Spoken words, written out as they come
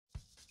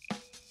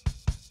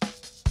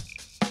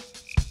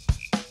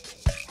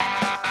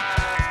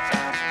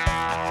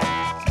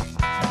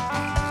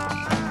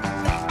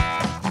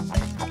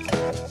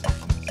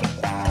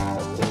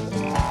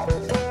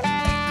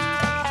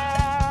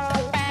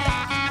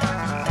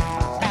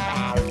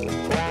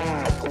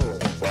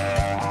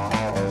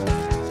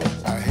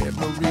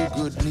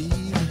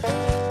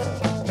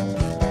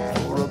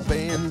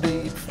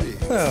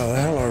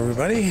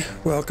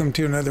everybody, welcome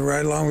to another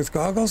Ride Along with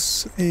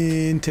Goggles,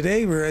 and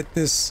today we're at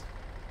this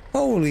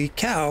holy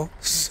cow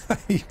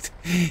site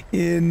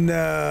in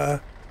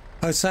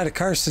outside of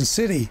Carson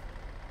City.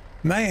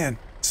 Man,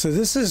 so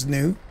this is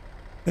new,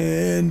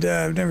 and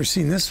I've never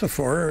seen this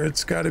before.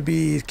 It's got to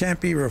be, it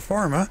can't be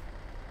Reforma.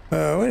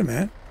 Wait a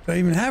minute, do I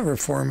even have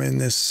Reforma in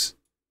this?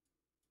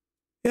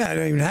 Yeah, I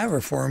don't even have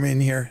Reforma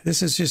in here.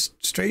 This is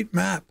just straight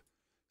map.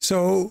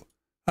 So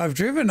I've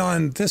driven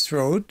on this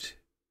road.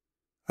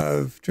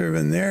 I've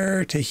driven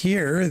there to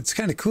here. It's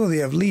kind of cool. They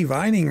have Lee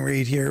Vining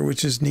right here,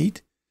 which is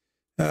neat.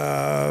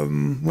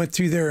 Went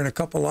through there in a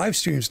couple live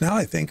streams now,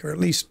 I think, or at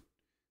least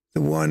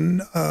the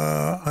one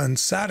on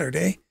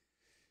Saturday.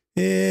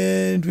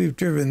 And we've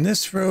driven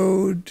this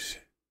road,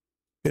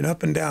 been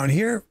up and down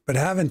here, but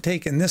haven't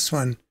taken this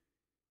one.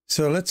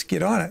 So let's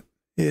get on it.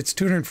 It's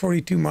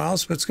 242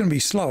 miles, but it's going to be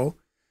slow.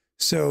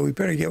 So we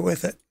better get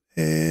with it.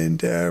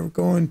 And we're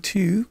going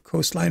to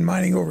Coastline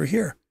Mining over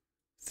here.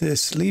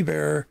 This Lee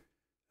Bear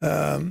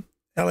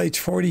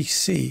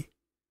LH40C.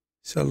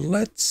 So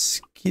let's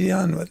get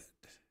on with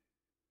it.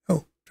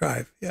 Oh,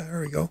 drive. Yeah,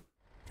 there we go.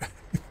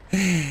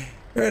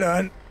 Right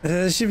on.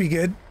 This should be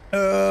good.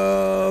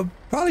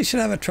 Probably should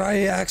have a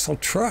tri-axle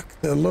truck.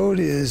 The load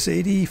is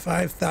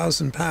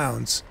 85,000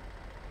 pounds.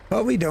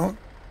 But we don't.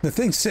 The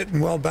thing's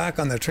sitting well back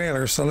on the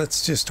trailer, so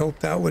let's just hope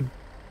that would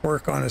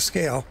work on a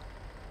scale.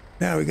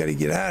 Now we got to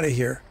get out of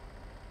here.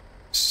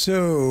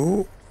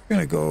 So we're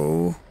going to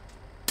go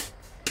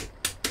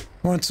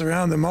once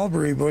around the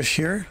mulberry bush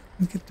here.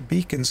 Get the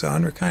beacons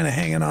on. We're kind of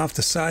hanging off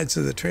the sides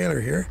of the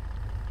trailer here.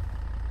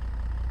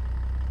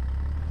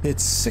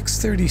 It's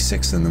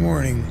 6:36 in the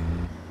morning.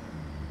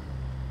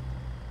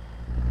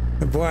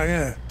 And boy, I'm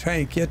gonna try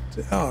and get,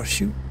 oh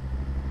shoot,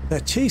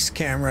 that chase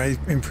camera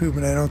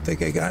improvement I don't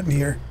think I got in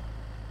here,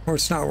 or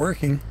it's not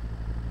working.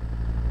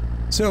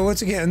 So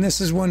once again,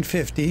 this is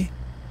 150,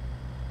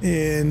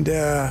 and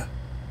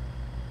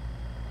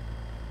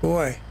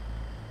boy,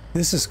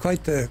 this is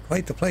quite the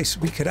place.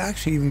 We could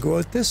actually even go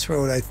out this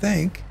road, I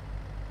think.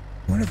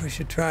 I wonder if I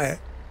should try it.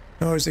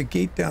 No, there's a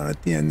gate down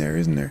at the end there,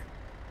 isn't there?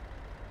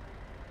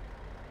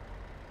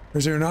 Or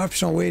is there an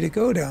optional way to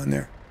go down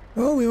there?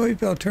 Oh, we might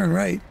be able to turn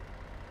right.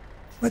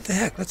 What the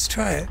heck? Let's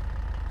try it.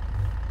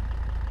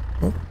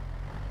 Oh.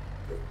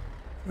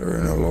 We're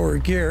in a lower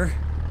gear.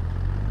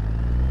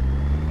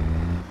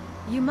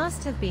 You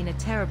must have been a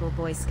terrible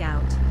Boy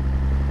Scout.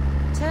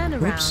 Turn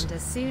around Oops.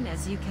 as soon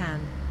as you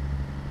can.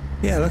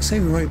 Yeah, it looks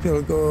like we might be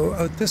able to go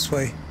out this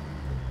way.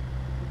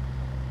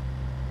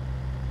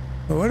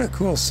 Well, what a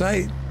cool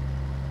site.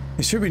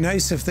 It should be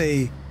nice if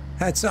they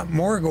had something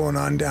more going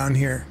on down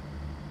here.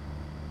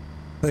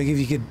 Like if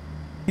you could,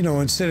 you know,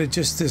 instead of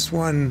just this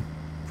one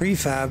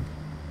prefab,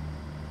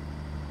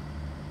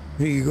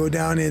 if you could go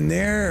down in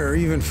there or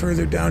even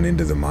further down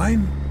into the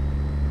mine.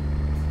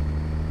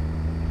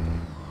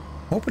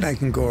 Hoping I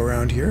can go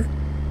around here.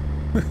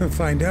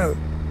 Find out.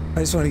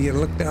 I just want to get a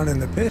look down in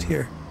the pit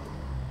here.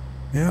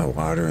 Yeah,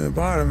 water in the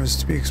bottom is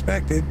to be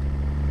expected.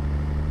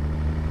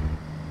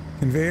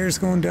 Conveyors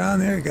going down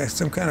there. Got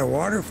some kind of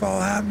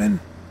waterfall happening.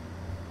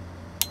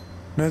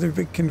 Another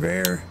big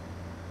conveyor.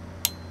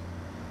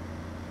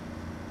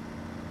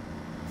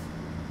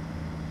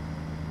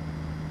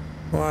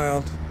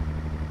 Wild.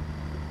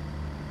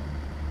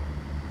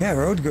 Yeah,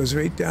 road goes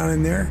right down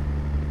in there.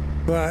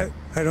 But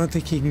I don't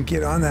think he can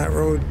get on that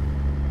road.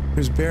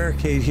 There's a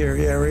barricade here.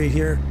 Yeah, right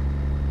here.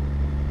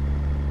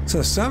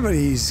 So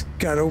somebody's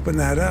got to open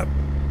that up.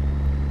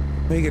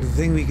 Make it a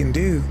thing we can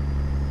do.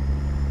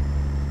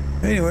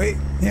 Anyway,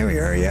 there we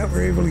are. Yeah,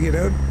 we're able to get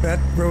out. That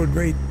road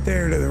right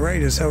there to the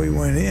right is how we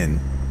went in.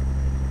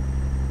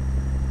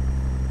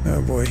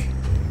 Oh boy.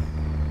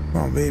 Come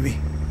on, baby.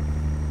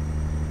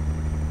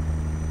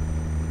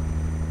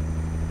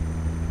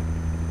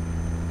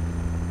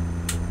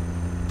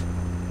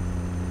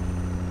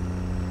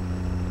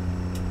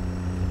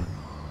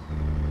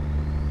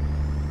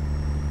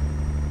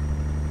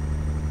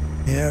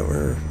 Yeah,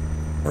 we're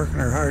working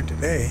her hard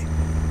today.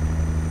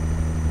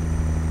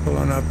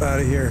 Pulling up out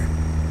of here.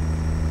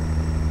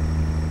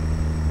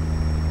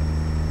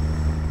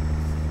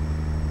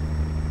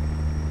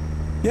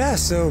 Yeah,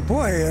 so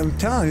boy, I'm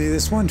telling you,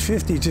 this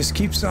 150 just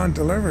keeps on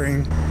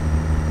delivering.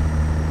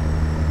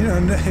 You know,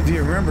 if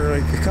you remember,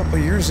 like a couple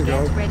of years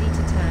ago, Get ready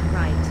to turn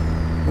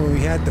right. when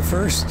we had the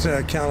first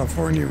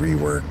California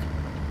rework,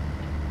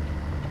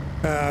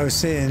 I was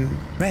saying,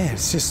 man,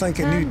 it's just like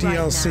a new Turn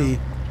right DLC.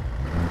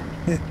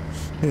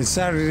 In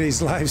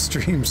Saturday's live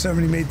stream,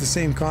 somebody made the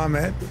same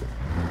comment.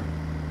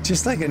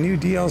 Just like a new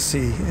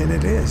DLC, and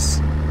it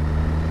is.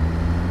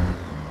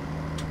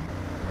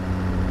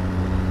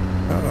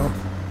 Uh-oh.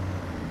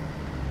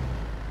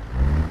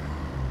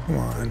 Come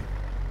on.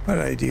 What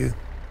did I do?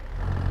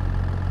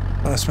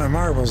 Lost my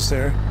marbles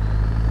there.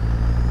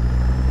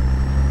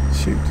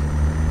 Shoot.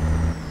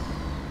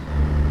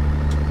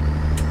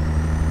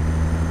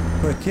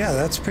 But yeah,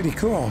 that's pretty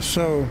cool.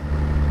 So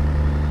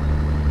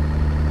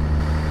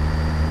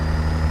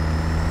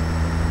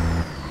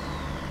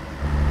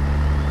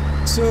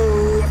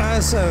So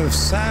as of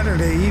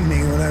Saturday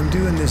evening when I'm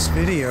doing this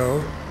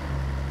video,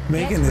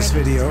 making this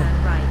video.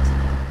 Right.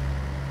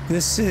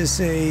 This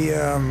is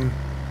a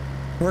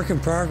work in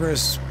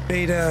progress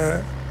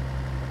beta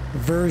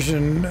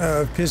version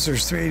of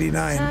Pizzster's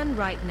 389. Turn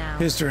right now.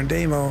 Pizzster and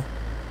Damo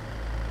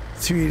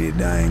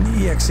 389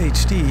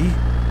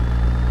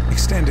 EXHD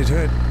extended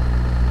hood.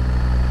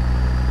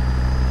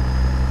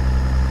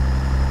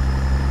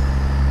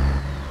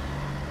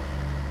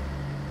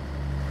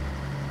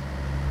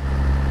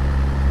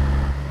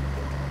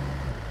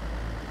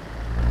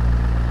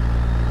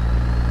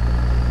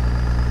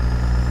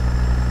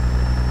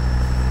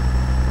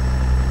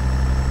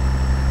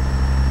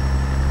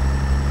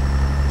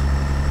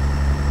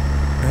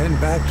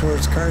 Back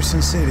towards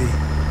Carson City.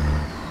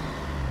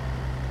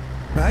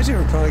 Imagine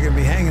we're probably going to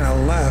be hanging a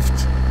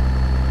left.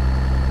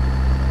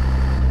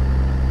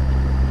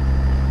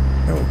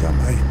 Oh, got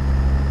my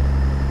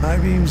high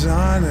beams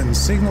on and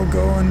signal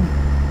going.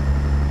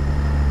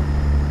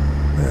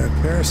 The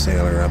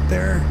parasailer up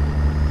there.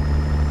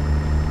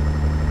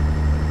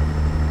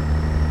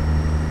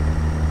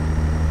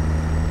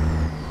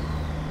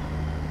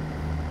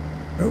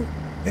 Oh,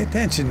 pay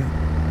attention.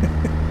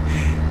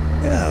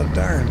 Oh,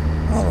 darn.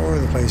 All over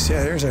the place.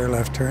 Yeah, there's our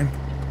left turn.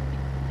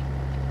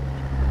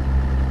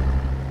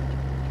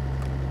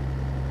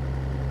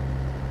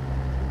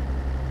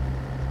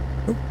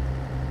 Oop.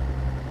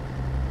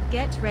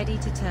 Get ready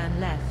to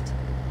turn left.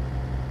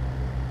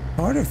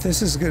 I wonder if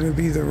this is going to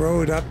be the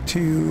road up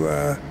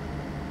to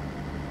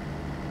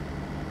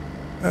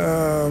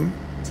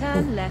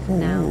turn left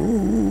now.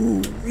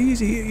 Ooh,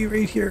 easy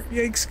right here.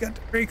 Yikes, got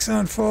the brakes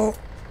on full.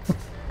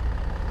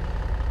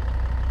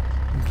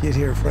 Get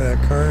here before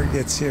that car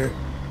gets here.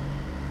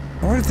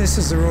 I wonder if this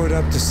is the road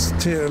up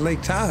to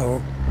Lake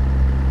Tahoe.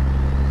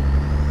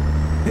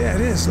 Yeah,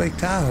 it is Lake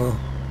Tahoe.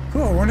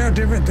 Cool, I wonder how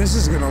different this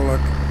is going to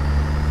look.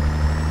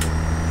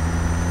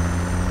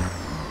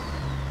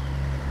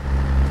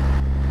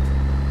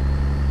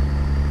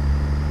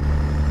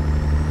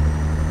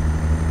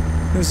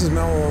 This is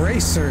my old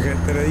race circuit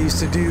that I used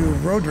to do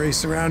road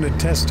race around and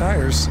test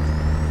tires.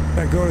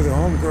 I go to the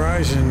home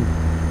garage in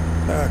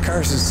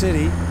Carson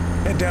City,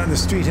 head down the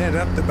street, head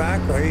up the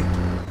back way.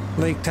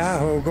 Lake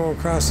Tahoe, go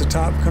across the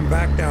top, come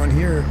back down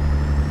here.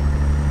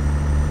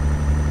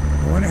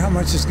 I wonder how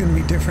much is going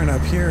to be different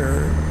up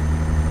here.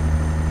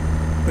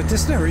 But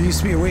this never used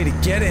to be a way to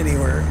get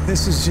anywhere.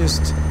 This is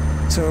just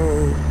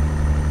so...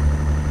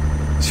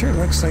 It sure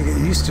looks like it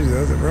used to,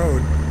 though, the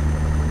road.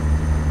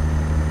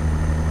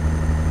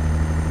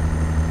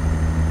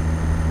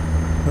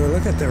 Oh,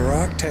 look at the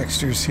rock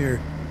textures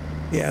here.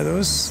 Yeah,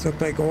 those look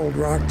like old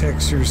rock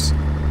textures.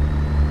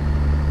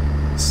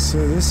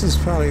 So this is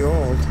probably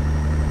old.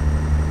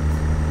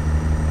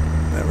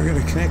 Now we're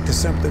going to connect to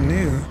something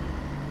new.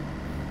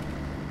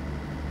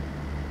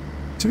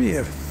 To be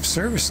a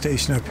service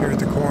station up here at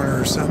the corner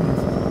or something.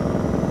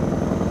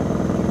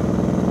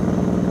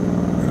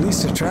 Or at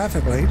least a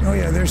traffic light. Oh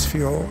yeah, there's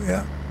fuel.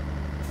 Yeah.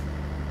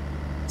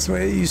 That's the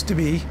way it used to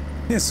be.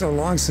 It's so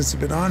long since I've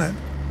been on it.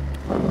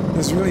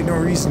 There's really no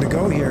reason to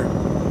go here.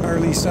 Or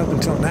at least up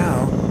until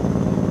now.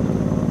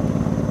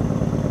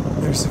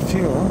 There's the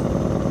fuel.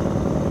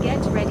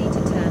 Get ready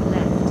to turn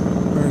left.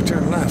 We're going to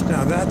turn left.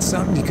 Now that's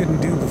something you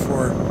couldn't do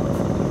before.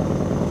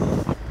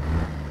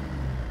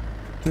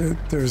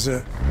 There's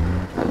a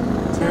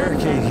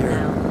barricade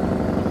here.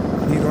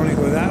 You can only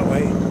go that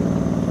way.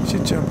 You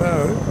should jump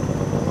out.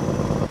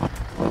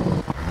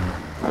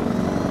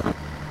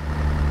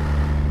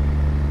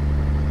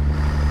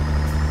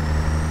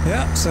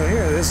 Yeah, so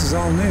here, this is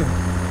all new.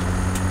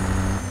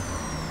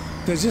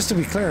 So just to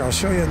be clear, I'll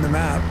show you in the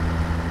map.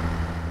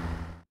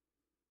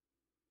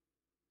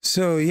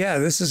 So yeah,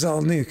 this is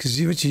all new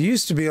because what you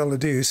used to be able to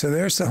do, so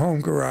there's the home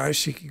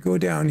garage. You could go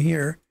down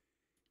here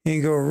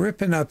and go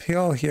ripping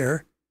uphill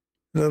here,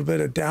 a little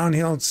bit of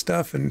downhill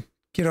stuff and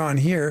get on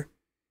here.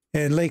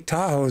 And Lake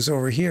Tahoe is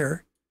over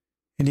here.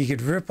 And you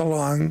could rip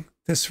along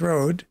this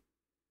road.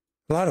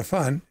 A lot of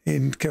fun.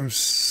 And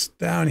comes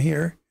down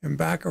here and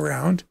back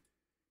around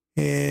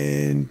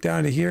and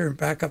down to here and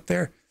back up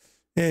there.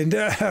 And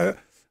I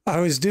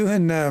was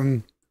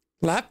doing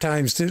lap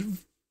times to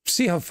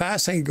see how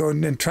fast I could go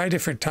and try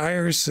different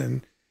tires,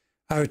 and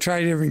I would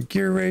try different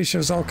gear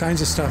ratios, all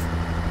kinds of stuff.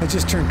 I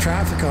just turned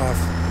traffic off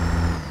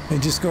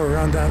and just go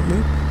around that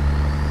loop.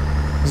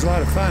 It was a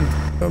lot of fun,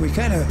 but we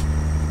kind of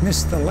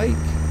missed the lake.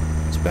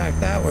 It's back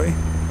that way.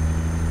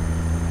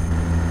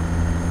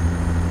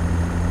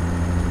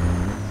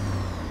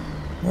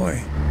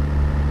 Boy,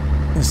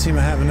 doesn't seem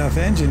to have enough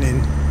engine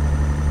in.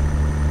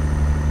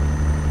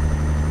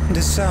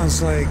 This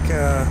sounds like,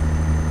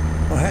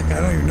 well heck, I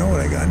don't even know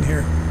what I got in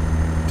here.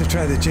 To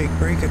try the Jake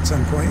brake at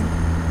some point.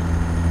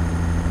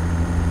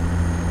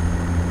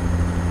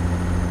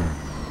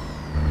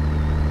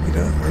 We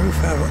don't roof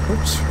have a,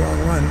 oops, wrong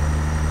one.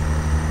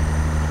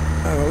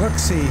 Have a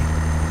look-see.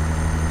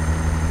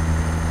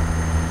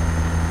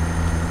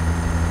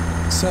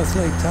 South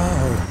Lake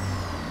Tahoe.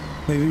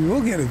 Maybe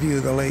we'll get a view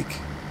of the lake.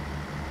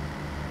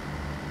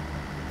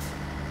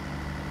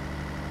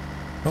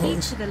 Keep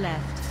to the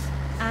left,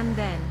 and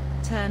then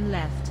turn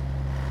left.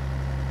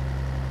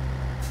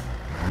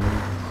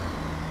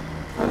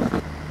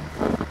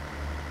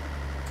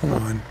 Come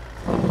on.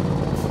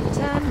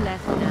 Turn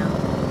left now.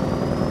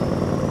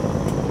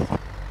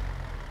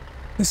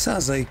 This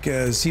sounds like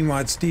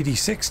Z-Mod's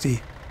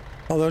DD60.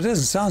 Although it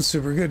doesn't sound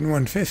super good in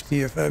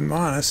 150 if I'm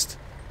honest.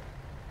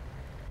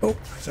 Oh,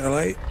 there's our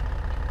light.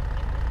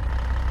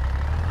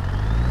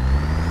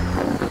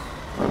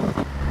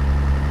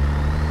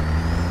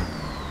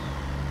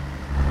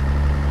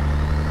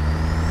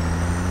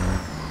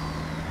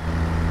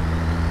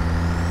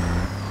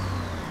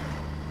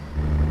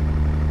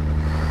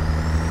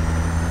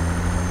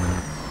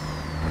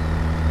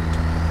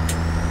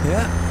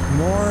 Yeah,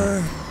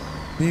 more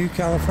New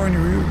California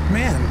route.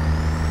 Man,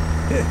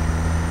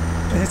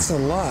 it's a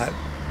lot.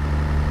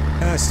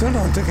 And I still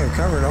don't think I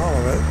covered all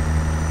of it.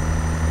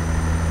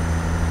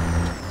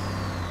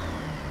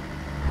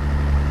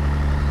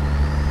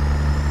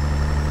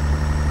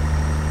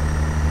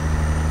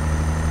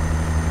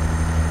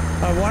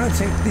 I want to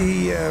take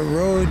the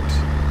road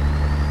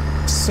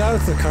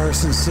south of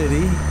Carson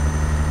City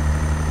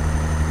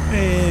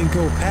and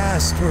go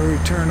past where we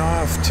turn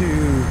off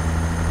to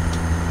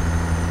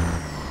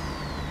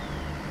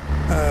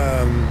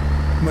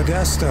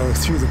Modesto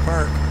through the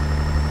park.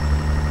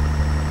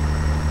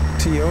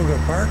 Tioga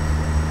Park.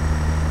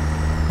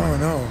 Oh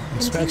no,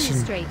 inspection.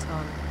 Continue straight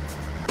on.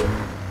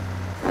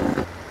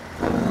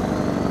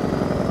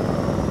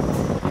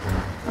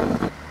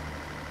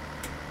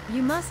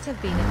 You must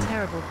have been a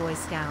terrible Boy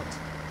Scout.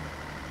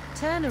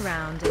 Turn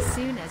around as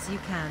soon as you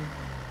can.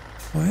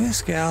 Well,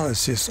 this gal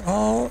is just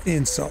all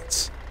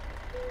insults.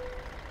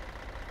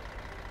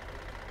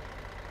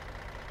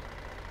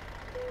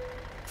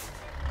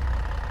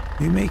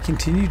 You may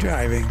continue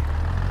driving.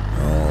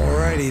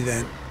 Alrighty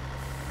then.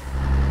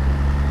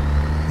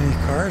 Any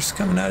cars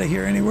coming out of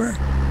here anywhere?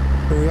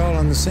 Are we all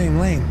on the same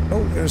lane?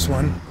 Oh, there's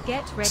one.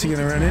 Get ready. Is he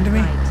gonna to run turn into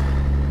me?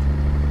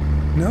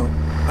 right. No?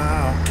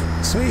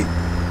 Wow. Sweet.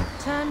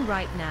 Turn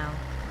right now.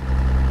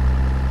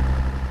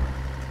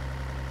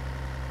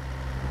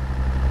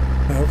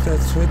 I hope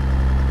that's what...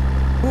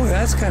 Oh,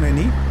 that's kind of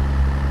neat.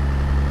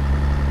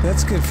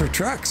 That's good for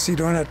trucks. You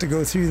don't have to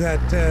go through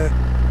that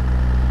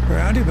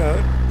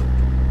roundabout.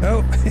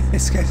 Oh,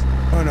 this guy's...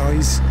 Oh no,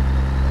 he's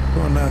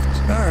going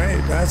left. All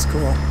right, that's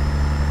cool.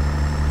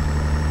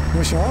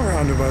 Wish all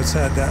roundabouts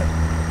had that.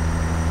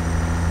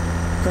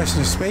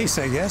 Question of space,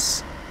 I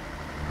guess.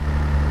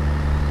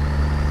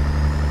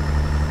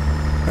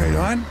 Right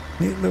on.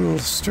 Neat little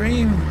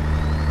stream.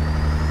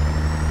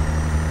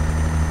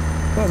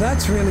 Well,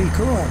 that's really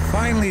cool.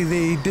 Finally,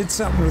 they did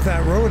something with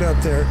that road up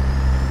there.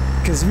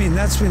 Because, I mean,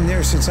 that's been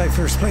there since I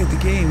first played the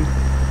game.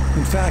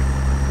 In fact,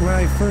 when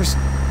I first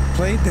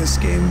played this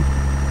game,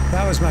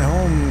 that was my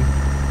home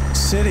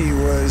city,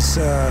 was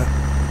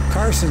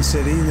Carson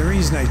City. And the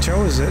reason I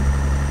chose it,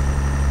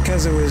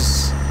 because it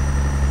was,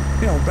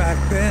 you know, back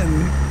then,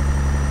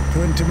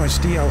 there wasn't too much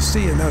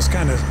DLC, and that was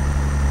kind of,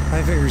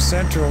 I figured,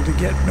 central to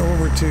getting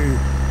over to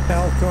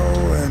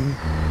Elko and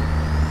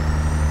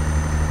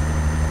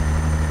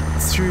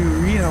through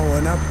Reno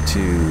and up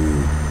to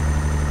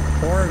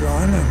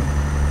Oregon and,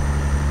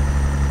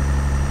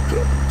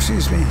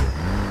 excuse me.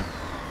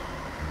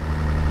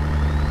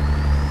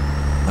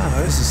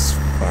 Wow, this is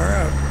far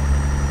out.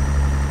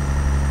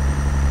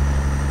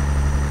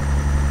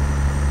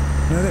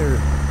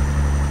 Another.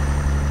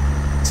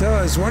 So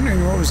I was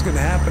wondering what was going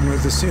to happen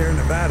with the Sierra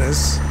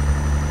Nevadas,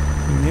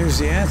 and here's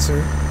the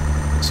answer.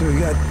 So we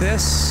got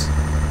this,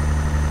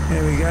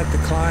 and we got the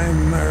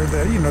climb, or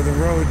the, you know, the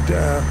road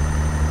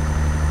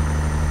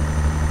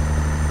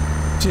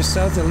just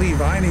south of Lee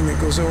Vining that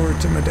goes over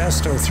to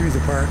Modesto through the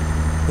park,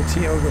 the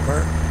Tioga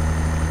Park.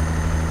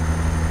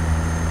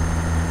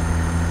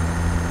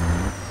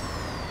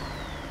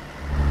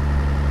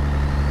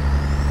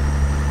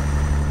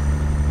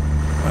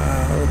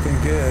 Wow,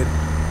 looking good. I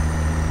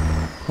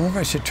wonder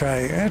if I should try,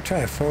 I'm gonna try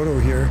a photo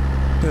here.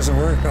 Doesn't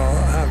work, I'll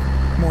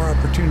have more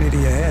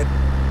opportunity ahead.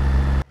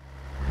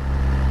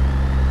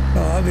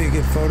 Well, that'll be a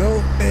good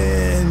photo,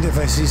 and if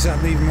I see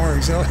something even more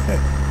exotic,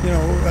 you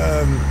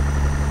know,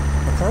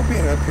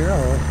 appropriate up here,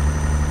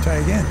 I'll try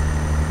again.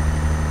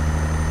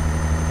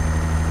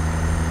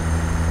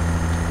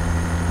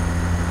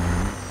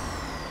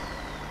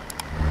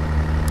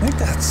 I think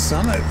that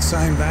summit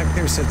sign back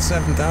there said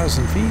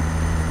 7,000 feet.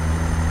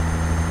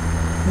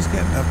 He's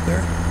getting up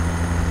there.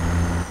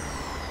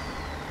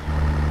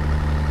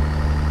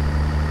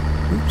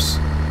 Oops.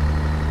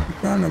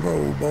 Keep on the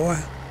road, boy.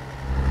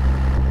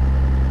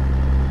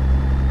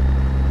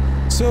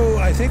 So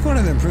I think one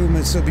of the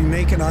improvements they'll be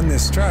making on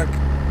this truck,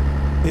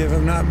 if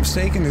I'm not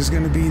mistaken, is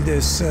going to be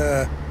this,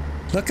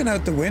 looking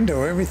out the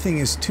window, everything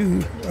is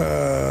too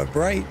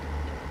bright.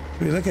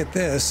 We look at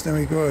this, then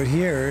we go out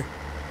here,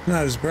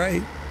 not as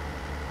bright.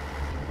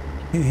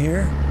 In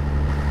here,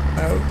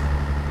 out,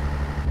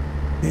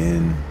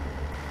 in,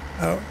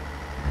 out.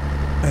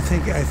 I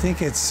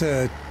think it's,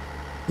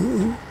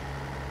 ooh,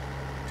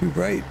 too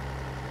bright.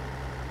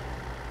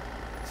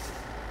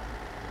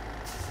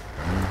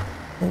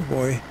 Oh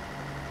boy.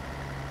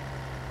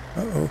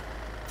 Uh-oh.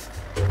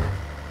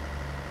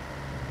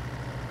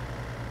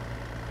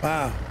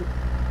 Wow.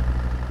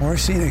 More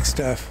scenic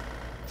stuff.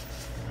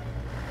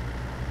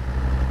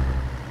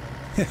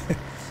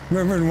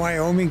 Remember when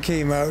Wyoming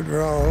came out,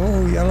 we're all,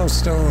 oh,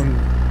 Yellowstone.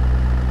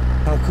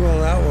 How cool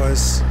that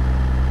was.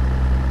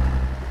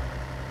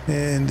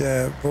 And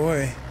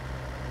boy,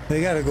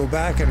 they got to go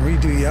back and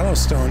redo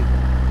Yellowstone.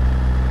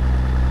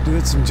 Do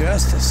it some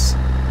justice.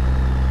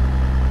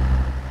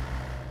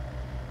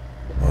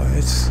 Oh,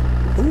 it's,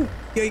 ooh,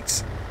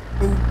 yikes.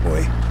 Oh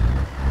boy.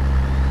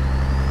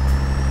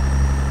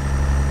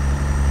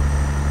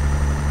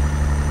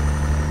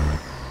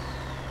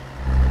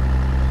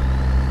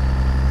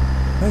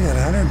 I got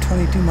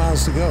 122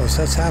 miles to go,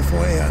 so that's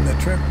halfway on the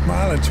trip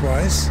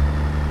mileage-wise.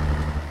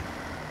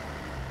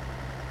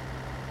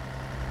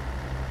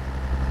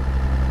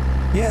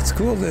 Yeah, it's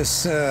cool.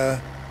 This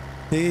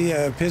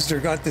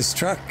Pizzster got this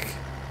truck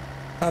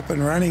up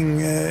and running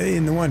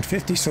in the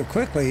 150 so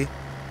quickly,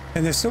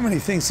 and there's so many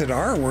things that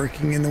are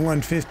working in the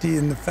 150,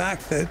 and the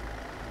fact that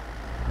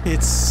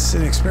it's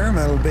an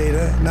experimental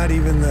beta, not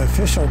even the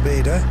official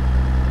beta,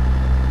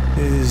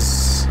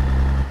 is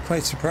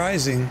quite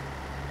surprising.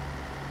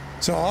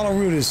 So all of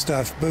Ruta's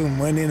stuff, boom,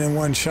 went in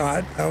one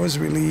shot. That was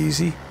really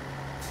easy.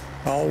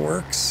 All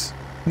works.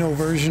 No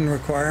version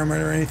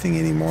requirement or anything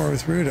anymore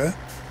with Ruta.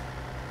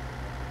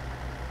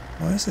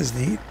 Oh, this is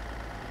neat.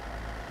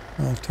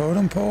 Little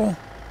totem pole.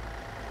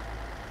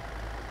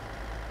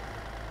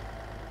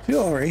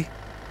 Jewelry.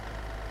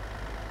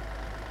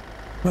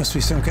 Must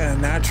be some kind of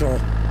natural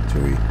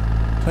to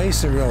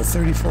Placerville,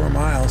 34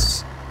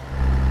 miles.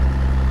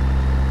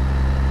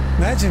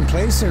 Imagine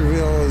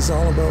Placerville is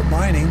all about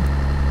mining.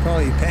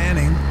 Probably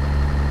panning.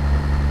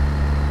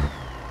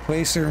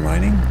 Placer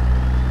mining.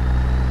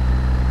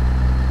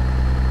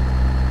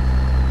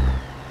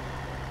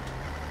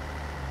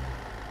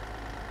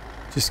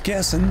 Just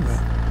guessing, but...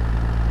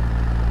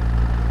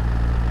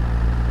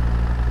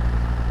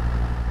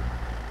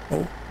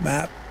 Oh,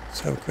 map. Let's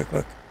have a quick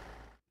look.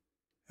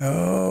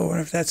 Oh, I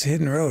wonder if that's a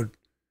hidden road.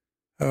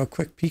 Have a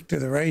quick peek to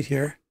the right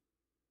here.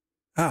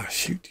 Ah,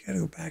 shoot, you gotta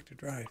go back to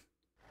drive.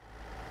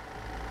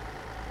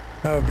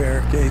 Oh,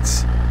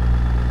 barricades.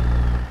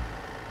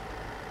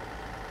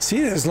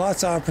 See, there's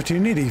lots of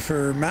opportunity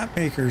for map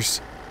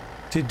makers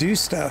to do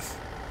stuff.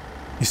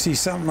 You see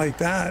something like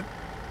that,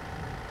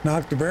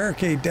 knock the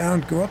barricade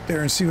down, go up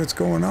there and see what's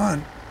going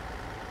on.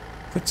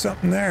 Put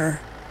something there.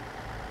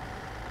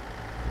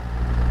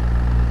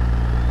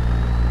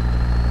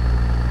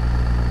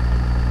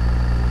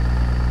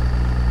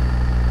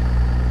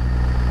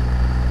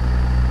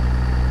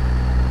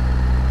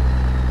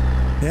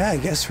 Yeah, I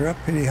guess we're up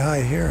pretty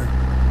high here.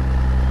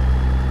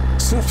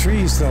 Still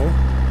trees though.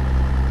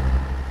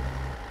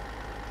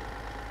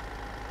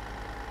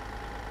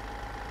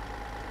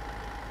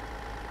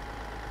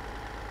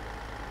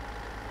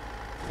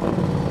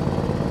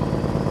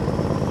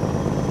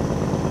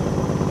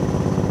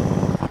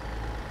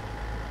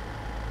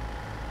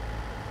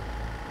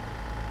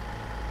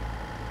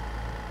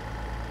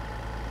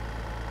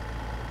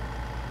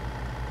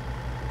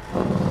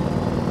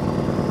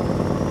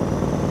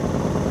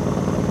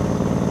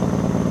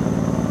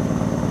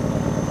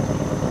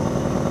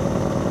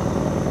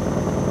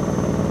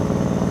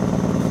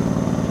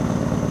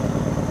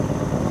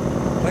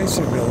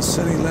 Placerville,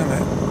 city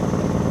limit.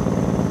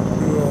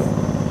 Cool.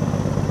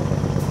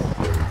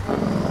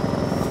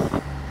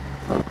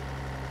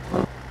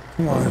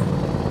 Come on.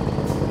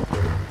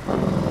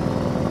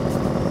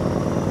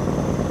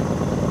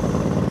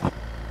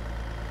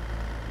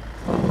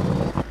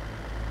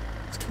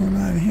 What's going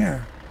on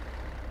here?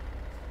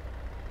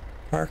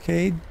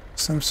 Arcade,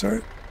 some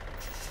sort?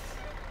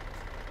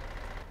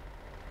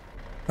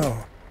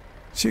 Oh,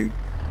 shoot.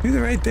 Do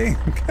the right thing.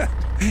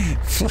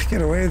 Flick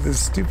it away with this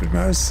stupid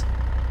mouse.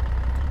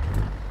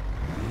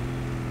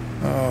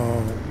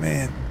 Oh,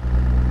 man.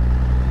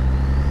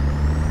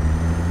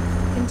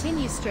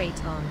 Continue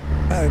straight on.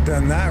 I'd have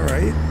done that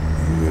right.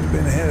 You would have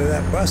been ahead of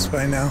that bus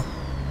by now.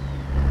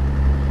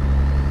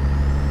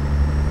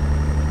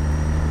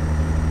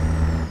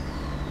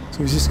 So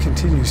we just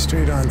continue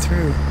straight on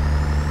through.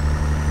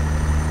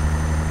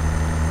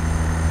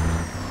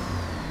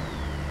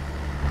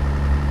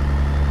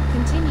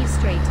 Continue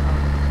straight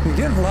on. We're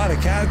getting a lot of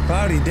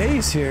cloudy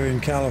days here in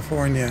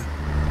California.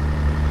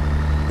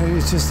 Maybe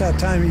it's just that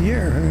time of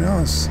year, who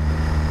knows?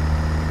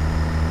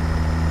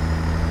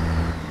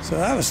 So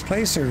that was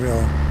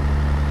Placerville.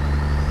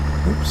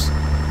 Oops.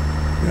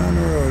 Get on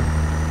the road.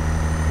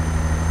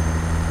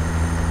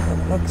 Have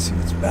a look, see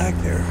what's back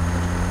there.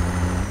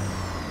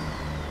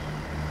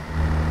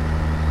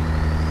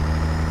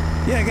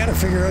 Yeah, I gotta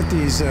figure out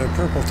these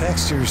purple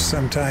textures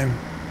sometime.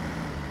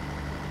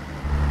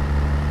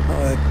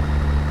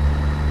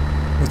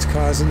 What's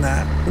causing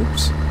that?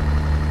 Oops.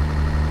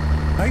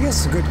 I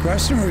guess the good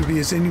question would be,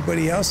 is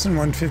anybody else in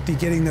 150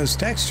 getting those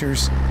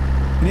textures?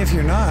 And if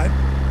you're not,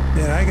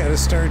 then I gotta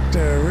start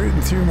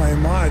rooting through my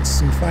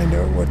mods and find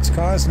out what's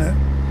causing it.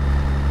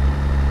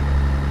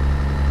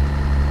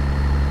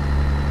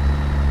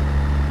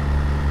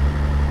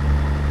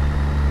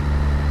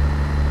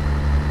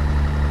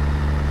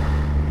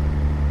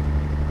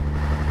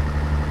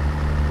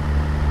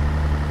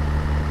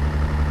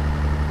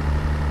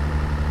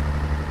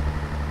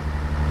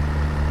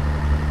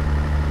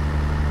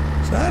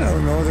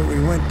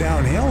 we went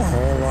downhill a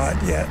whole lot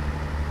yet.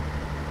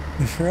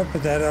 If we're up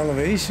at that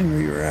elevation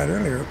we were at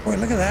earlier. Boy,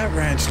 look at that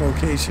ranch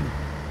location.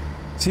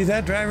 See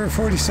that driver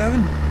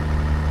 47?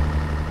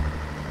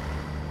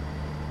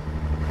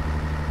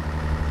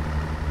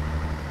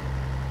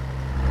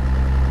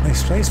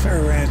 Nice place for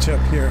a ranch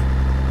up here.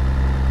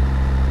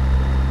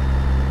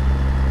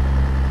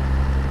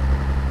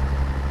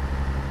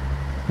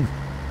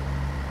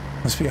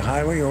 Must be a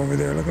highway over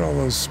there. Look at all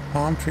those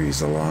palm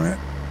trees along it.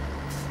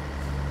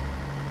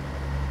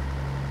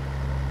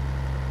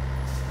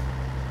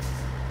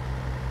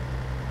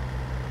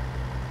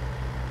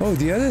 Oh,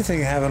 the other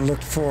thing I haven't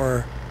looked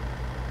for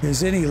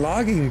is any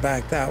logging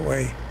back that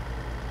way.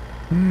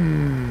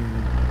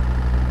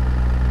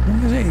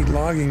 There's any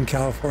logging in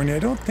California. I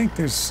don't think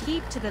there's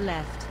Keep to the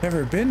left.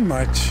 ever been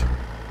much.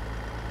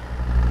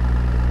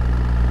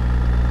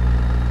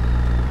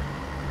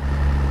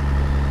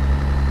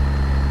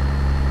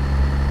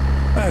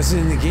 I was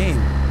in the game,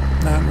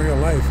 not in real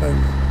life.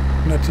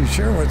 I'm not too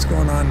sure what's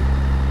going on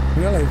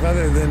in real life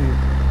other than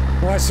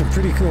watch some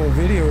pretty cool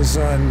videos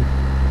on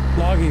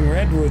logging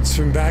redwoods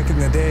from back in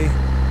the day.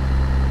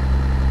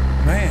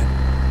 Man,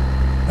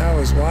 that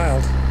was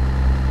wild.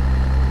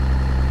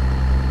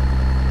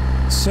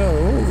 So,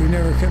 we've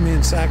never come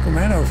in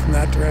Sacramento from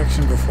that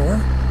direction before.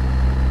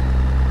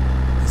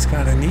 It's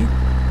kind of neat.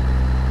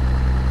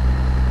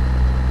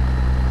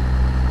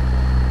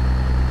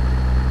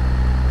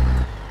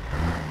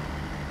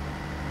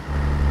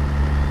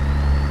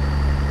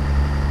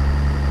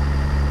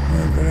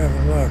 I'm gonna have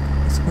a look.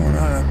 What's going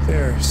on up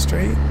there?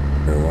 Straight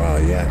for a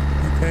while yet.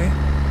 Okay.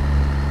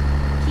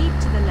 Keep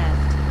to the left.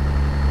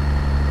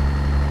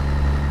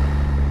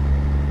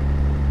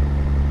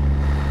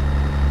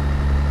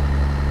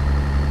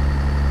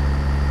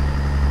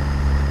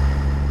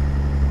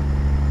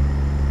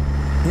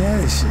 Yeah,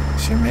 they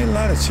sure made a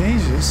lot of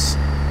changes.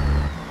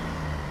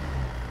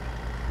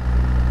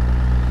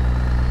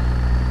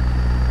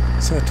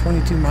 So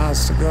 22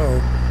 miles to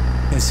go.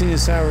 And seeing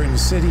as how we're in the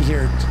city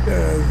here,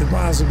 the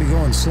miles will be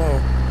going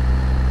slow.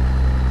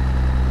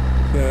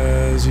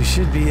 Because we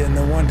should be in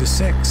the 1 to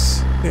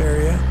 6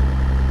 area.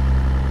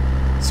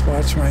 Let's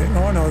watch my...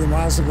 Oh no, the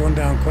miles are going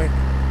down quick.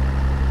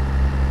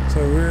 So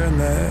we're in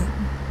the...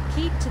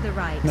 Keep to the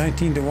right.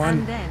 19 to 1.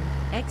 And then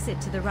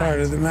exit to the right. Part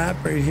of the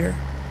map right here.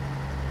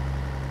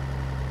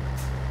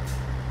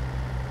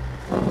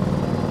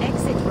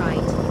 Exit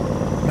right.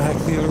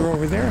 Mac dealer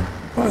over there.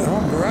 Oh, the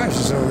home garage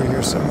is over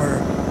here somewhere.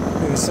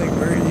 It's like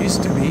where it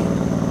used to be.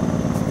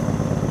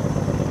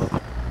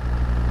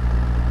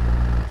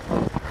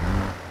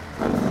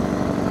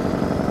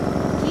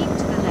 Keep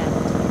to the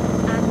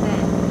left. And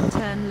then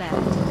turn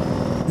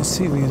left. Let's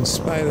see if we can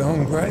spy the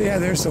home garage. Yeah,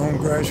 there's the home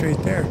garage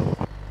right there.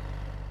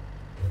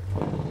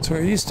 That's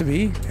where it used to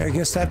be. I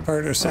guess that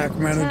part of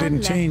Sacramento Turn didn't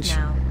left change.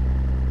 now.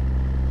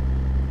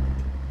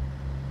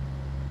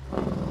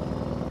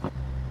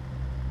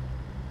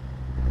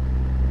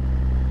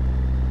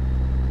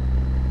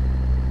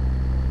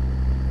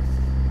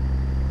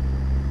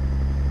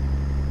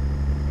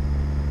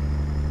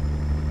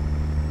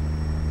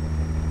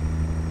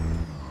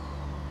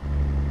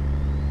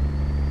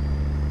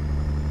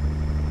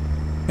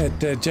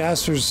 At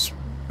Jaspers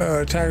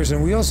Tires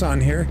and Wheels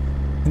on here,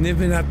 and they've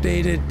been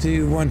updated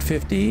to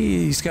 150.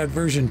 He's got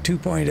version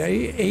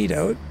 2.8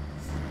 out.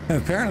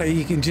 And apparently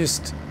you can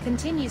just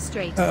Continue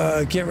straight.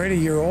 get rid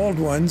of your old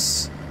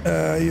ones,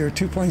 your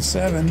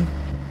 2.7,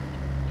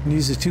 and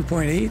use the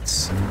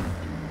 2.8s.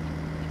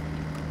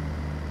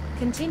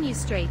 Continue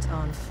straight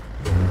on.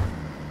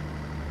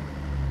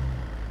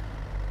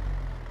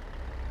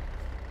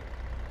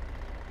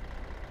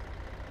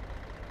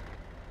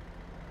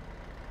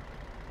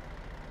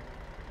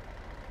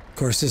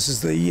 Of course, this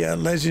is the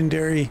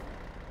legendary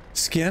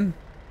skin.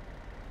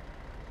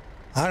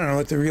 I don't know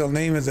what the real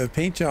name of the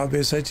paint job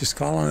is. I just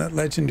call it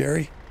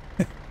legendary.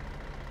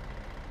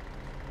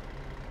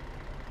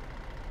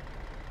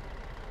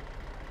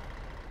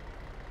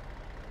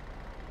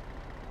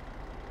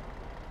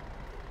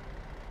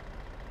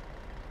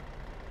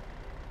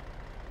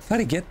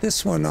 Gotta get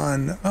this one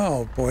on.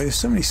 Oh boy, there's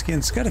so many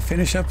skins. Gotta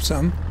finish up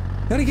some.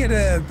 Gotta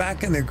get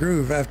back in the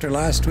groove after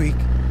last week.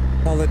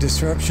 All the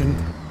disruption.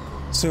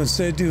 So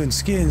instead of doing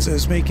skins, I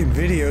was making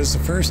videos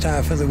the first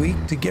half of the week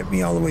to get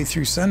me all the way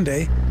through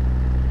Sunday.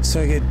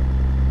 So I could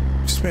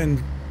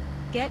spend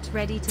Get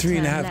ready to 3.5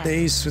 turn left.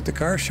 days with the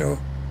car show.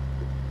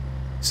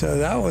 So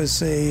that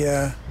was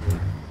a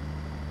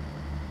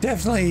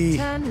definitely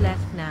Turn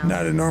left now.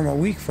 not a normal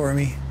week for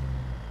me.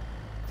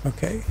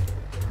 Okay.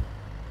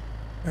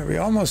 There, we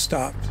almost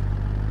stopped.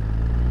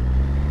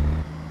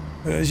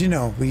 But as you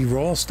know, we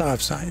roll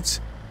stop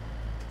signs.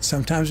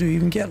 Sometimes we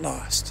even get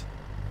lost.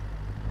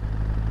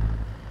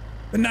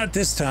 But not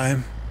this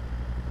time.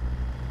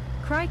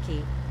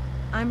 Crikey.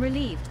 I'm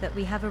relieved that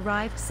we have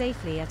arrived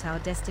safely at our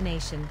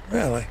destination.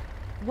 Really?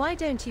 Why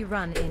don't you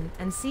run in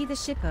and see the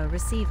shipper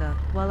receiver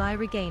while I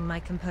regain my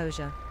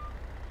composure?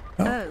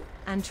 Oh,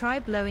 and try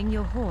blowing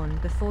your horn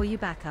before you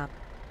back up.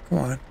 Come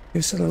on. Give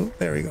us a little...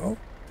 There we go.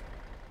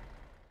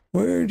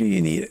 Where do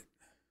you need it?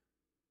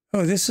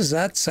 Oh, this is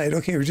that site.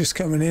 Okay, we're just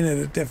coming in at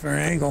a different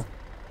angle.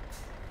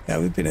 Yeah,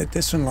 we've been at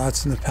this one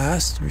lots in the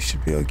past. We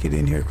should be able to get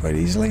in here quite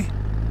easily.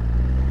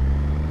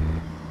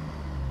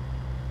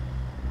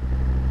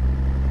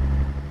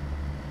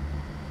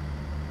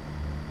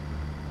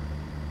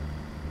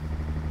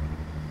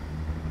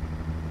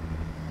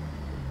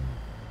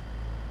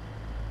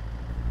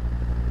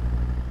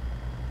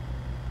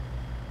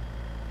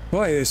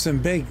 Boy, there's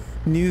some big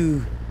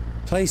new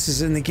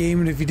places in the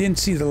game, and if you didn't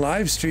see the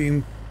live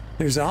stream,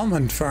 there's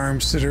almond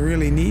farms that are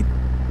really neat,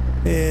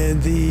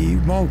 and the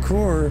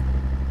Moncourt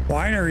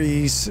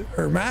wineries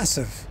are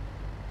massive.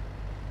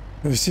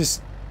 It was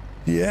just,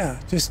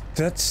 yeah,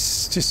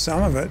 that's just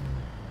some of it.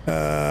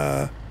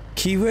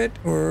 Kiewit,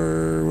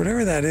 or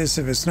whatever that is.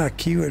 If it's not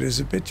Kiewit, is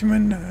it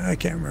bitumen? I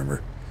can't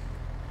remember.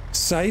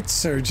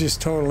 Sites are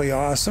just totally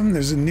awesome.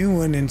 There's a new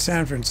one in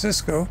San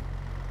Francisco.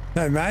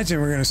 I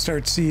imagine we're going to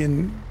start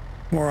seeing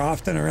more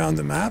often around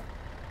the map.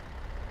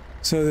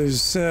 So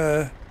there's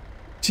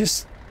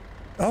just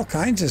all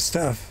kinds of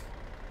stuff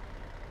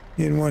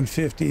in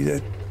 150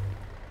 that,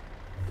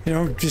 you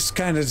know, just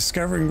kind of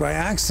discovering by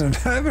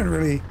accident. I haven't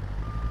really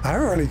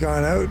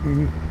gone out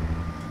and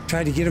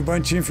tried to get a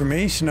bunch of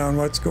information on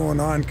what's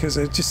going on, because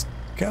I just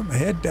got my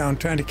head down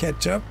trying to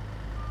catch up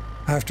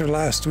after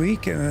last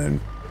week, and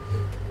then,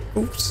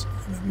 oops,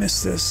 I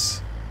missed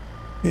this.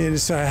 And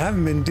so I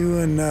haven't been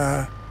doing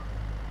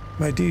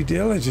my due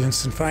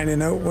diligence and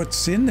finding out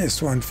what's in this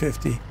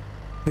 150,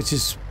 which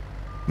is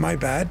my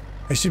bad.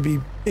 I should be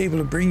able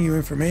to bring you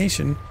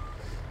information,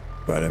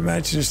 but I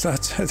imagine there's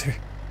lots of other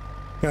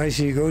guys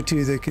you go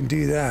to that can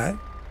do that.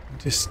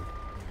 Just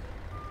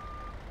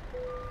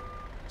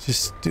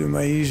do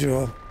my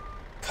usual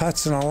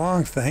putzing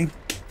along thing.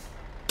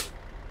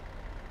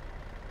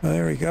 Well,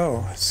 there we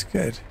go. That's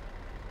good.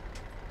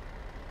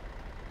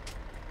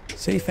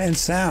 Safe and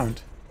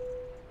sound.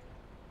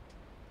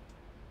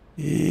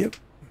 Yep.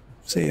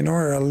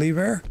 Sayonara,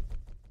 Oliver.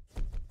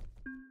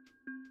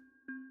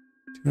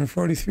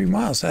 243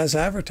 miles, as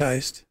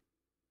advertised.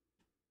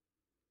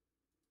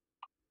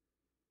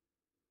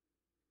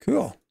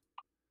 Cool.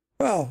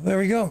 Well, there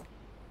we go.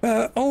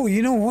 Oh,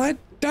 you know what?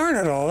 Darn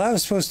it all. That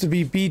was supposed to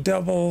be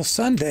B-double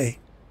Sunday.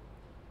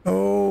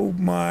 Oh,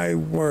 my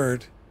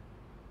word.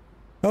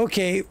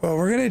 Okay, well,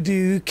 we're going to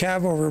do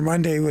cab over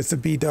Monday with the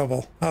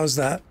B-double. How's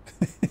that?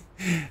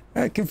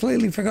 I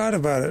completely forgot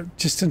about it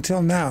just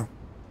until now.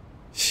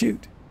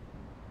 Shoot.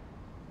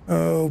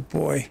 Oh,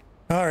 boy.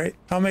 All right,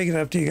 I'll make it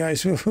up to you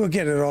guys. We'll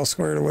get it all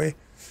squared away.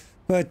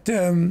 But,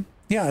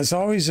 yeah, as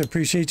always,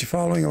 appreciate you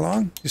following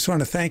along. Just want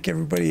to thank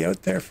everybody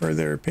out there for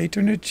their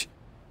patronage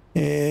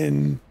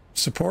and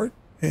support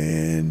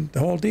and the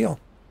whole deal.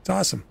 It's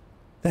awesome.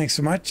 Thanks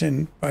so much,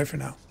 and bye for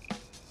now.